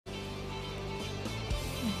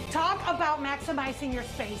Talk about maximizing your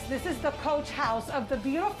space. This is the coach house of the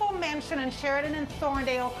beautiful mansion in Sheridan and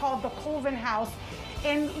Thorndale called the Colvin House.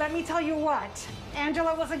 And let me tell you what,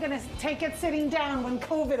 Angela wasn't going to take it sitting down when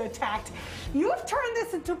COVID attacked. You've turned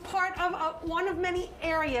this into part of one of many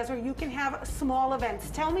areas where you can have small events.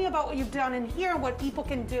 Tell me about what you've done in here and what people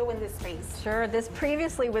can do in this space. Sure. This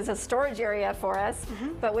previously was a storage area for us,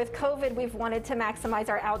 but with COVID, we've wanted to maximize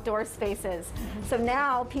our outdoor spaces. So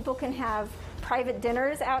now people can have private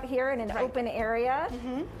dinners out here in an open area.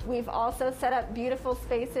 We've also set up beautiful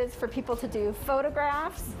spaces for people to do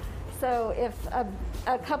photographs. So if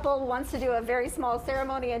a couple wants to do a very small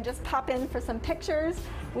ceremony and just pop in for some pictures,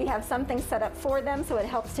 we have something set up for them, so it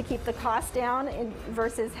helps to keep the cost down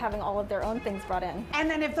versus having all of their own things brought in. And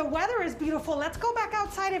then if the weather is beautiful, let's go back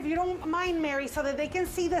outside if you don't mind, Mary, so that they can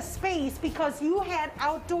see the space, because you had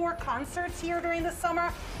outdoor concerts here during the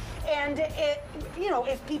summer. And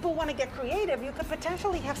if people want to get creative, you could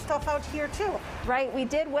potentially have stuff out here too. Right, we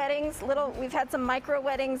did weddings, we've had some micro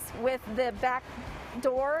weddings with the back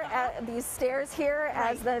door at these stairs here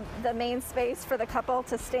as the main space for the couple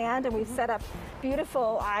to stand, and we've set up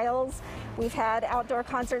beautiful aisles. We've had outdoor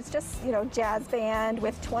concerts, just jazz band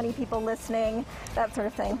with 20 people listening, that sort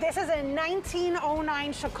of thing. This is a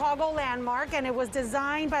 1909 Chicago landmark, and it was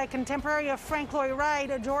designed by a contemporary of Frank Lloyd Wright,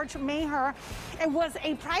 George Maher. It was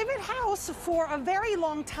a private house for a very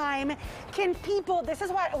long time. Can people, this is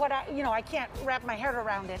what I can't wrap my head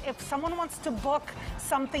around it. If someone wants to book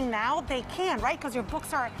something now, they can, right? Because your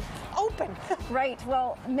books are open. Right.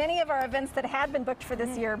 Well, many of our events that had been booked for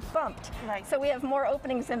this year bumped. Right. So we have more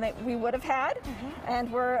openings than that we would have had,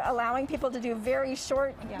 and we're allowing people to do very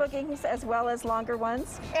short bookings as well as longer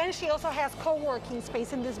ones. And she also has co-working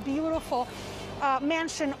space in this beautiful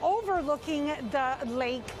mansion overlooking the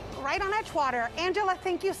lake right on Edgewater. Angela,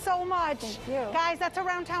 thank you so much. Thank you. Guys, that's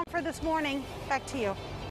Around Town for this morning. Back to you.